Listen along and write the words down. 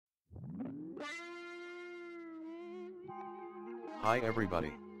Hi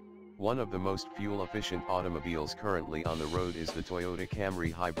everybody. One of the most fuel-efficient automobiles currently on the road is the Toyota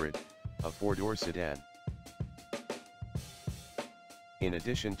Camry Hybrid, a four-door sedan. In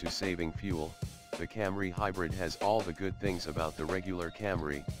addition to saving fuel, the Camry Hybrid has all the good things about the regular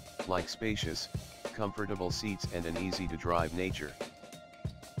Camry, like spacious, comfortable seats and an easy-to-drive nature.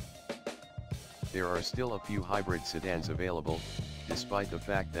 There are still a few hybrid sedans available, despite the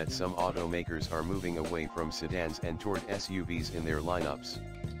fact that some automakers are moving away from sedans and toward SUVs in their lineups.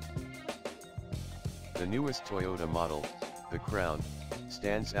 The newest Toyota model, the Crown,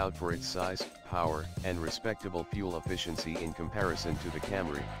 stands out for its size, power, and respectable fuel efficiency in comparison to the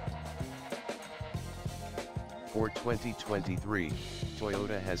Camry. For 2023,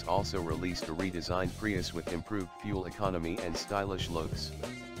 Toyota has also released a redesigned Prius with improved fuel economy and stylish looks.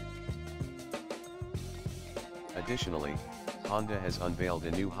 Additionally, Honda has unveiled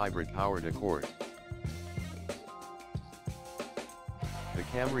a new hybrid-powered Accord. The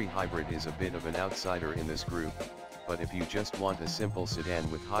Camry Hybrid is a bit of an outsider in this group, but if you just want a simple sedan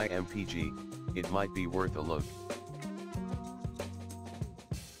with high MPG, it might be worth a look.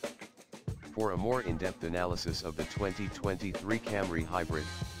 For a more in-depth analysis of the 2023 Camry Hybrid,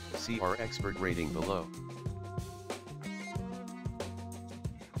 see our expert rating below.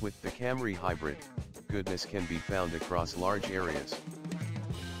 With the Camry Hybrid, goodness can be found across large areas.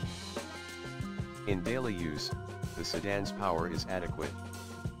 In daily use, the sedan's power is adequate.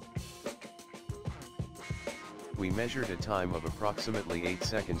 We measured a time of approximately 8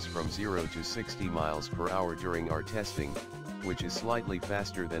 seconds from 0 to 60 miles per hour during our testing, which is slightly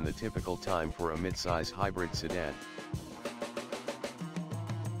faster than the typical time for a mid-size hybrid sedan.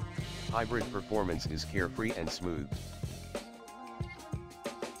 Hybrid performance is carefree and smooth.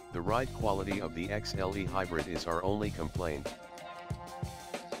 The ride quality of the XLE Hybrid is our only complaint.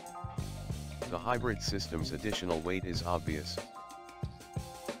 The hybrid system's additional weight is obvious.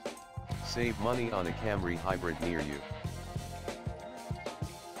 Save money on a Camry Hybrid near you.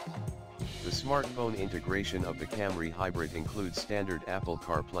 The smartphone integration of the Camry Hybrid includes standard Apple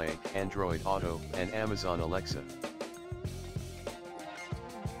CarPlay, Android Auto, and Amazon Alexa.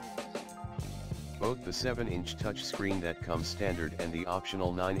 Both the 7-inch touchscreen that comes standard and the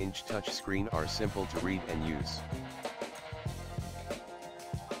optional 9-inch touchscreen are simple to read and use.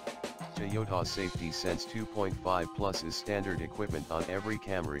 Toyota's Safety Sense 2.5 Plus is standard equipment on every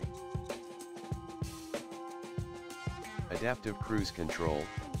Camry. Adaptive cruise control,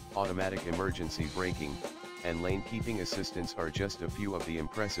 automatic emergency braking, and lane keeping assistance are just a few of the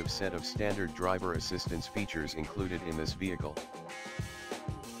impressive set of standard driver assistance features included in this vehicle.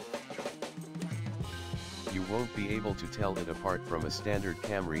 You won't be able to tell it apart from a standard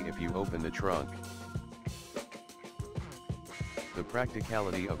Camry if you open the trunk. The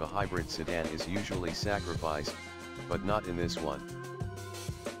practicality of a hybrid sedan is usually sacrificed, but not in this one.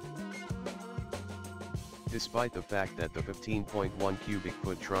 Despite the fact that the 15.1 cubic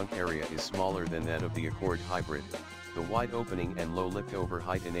foot trunk area is smaller than that of the Accord Hybrid, the wide opening and low lift-over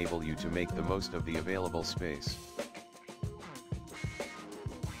height enable you to make the most of the available space.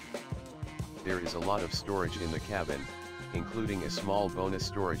 There is a lot of storage in the cabin, including a small bonus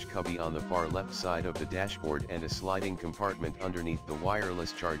storage cubby on the far left side of the dashboard and a sliding compartment underneath the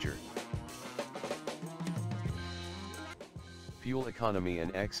wireless charger. Fuel economy: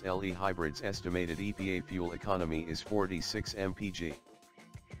 and XLE Hybrid's estimated EPA fuel economy is 46 mpg.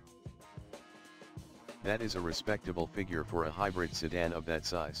 That is a respectable figure for a hybrid sedan of that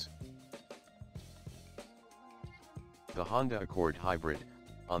size. The Honda Accord Hybrid,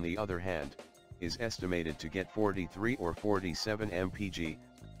 on the other hand, is estimated to get 43 or 47 mpg,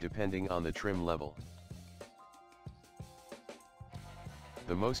 depending on the trim level.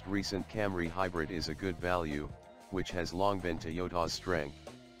 The most recent Camry Hybrid is a good value, which has long been Toyota's strength.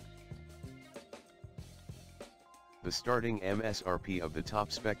 The starting MSRP of the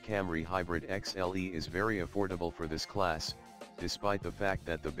top-spec Camry Hybrid XLE is very affordable for this class, despite the fact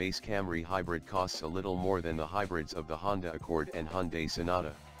that the base Camry Hybrid costs a little more than the hybrids of the Honda Accord and Hyundai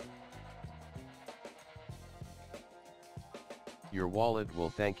Sonata. Your wallet will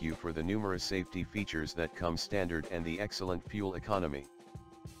thank you for the numerous safety features that come standard and the excellent fuel economy.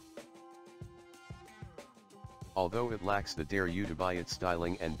 Although it lacks the dare you to buy it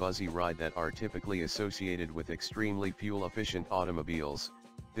styling and buzzy ride that are typically associated with extremely fuel-efficient automobiles,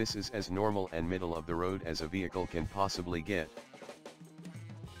 this is as normal and middle of the road as a vehicle can possibly get.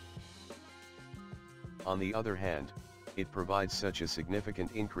 On the other hand, it provides such a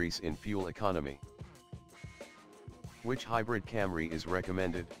significant increase in fuel economy. Which hybrid Camry is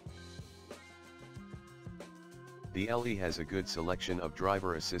recommended? The LE has a good selection of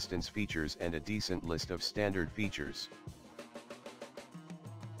driver assistance features and a decent list of standard features.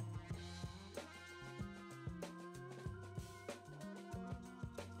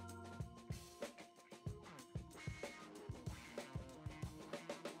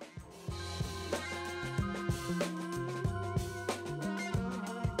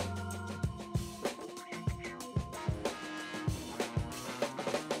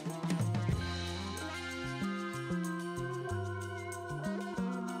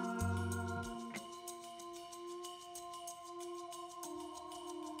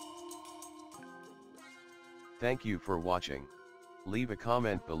 Thank you for watching. Leave a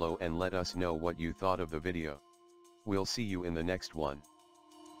comment below and let us know what you thought of the video. We'll see you in the next one.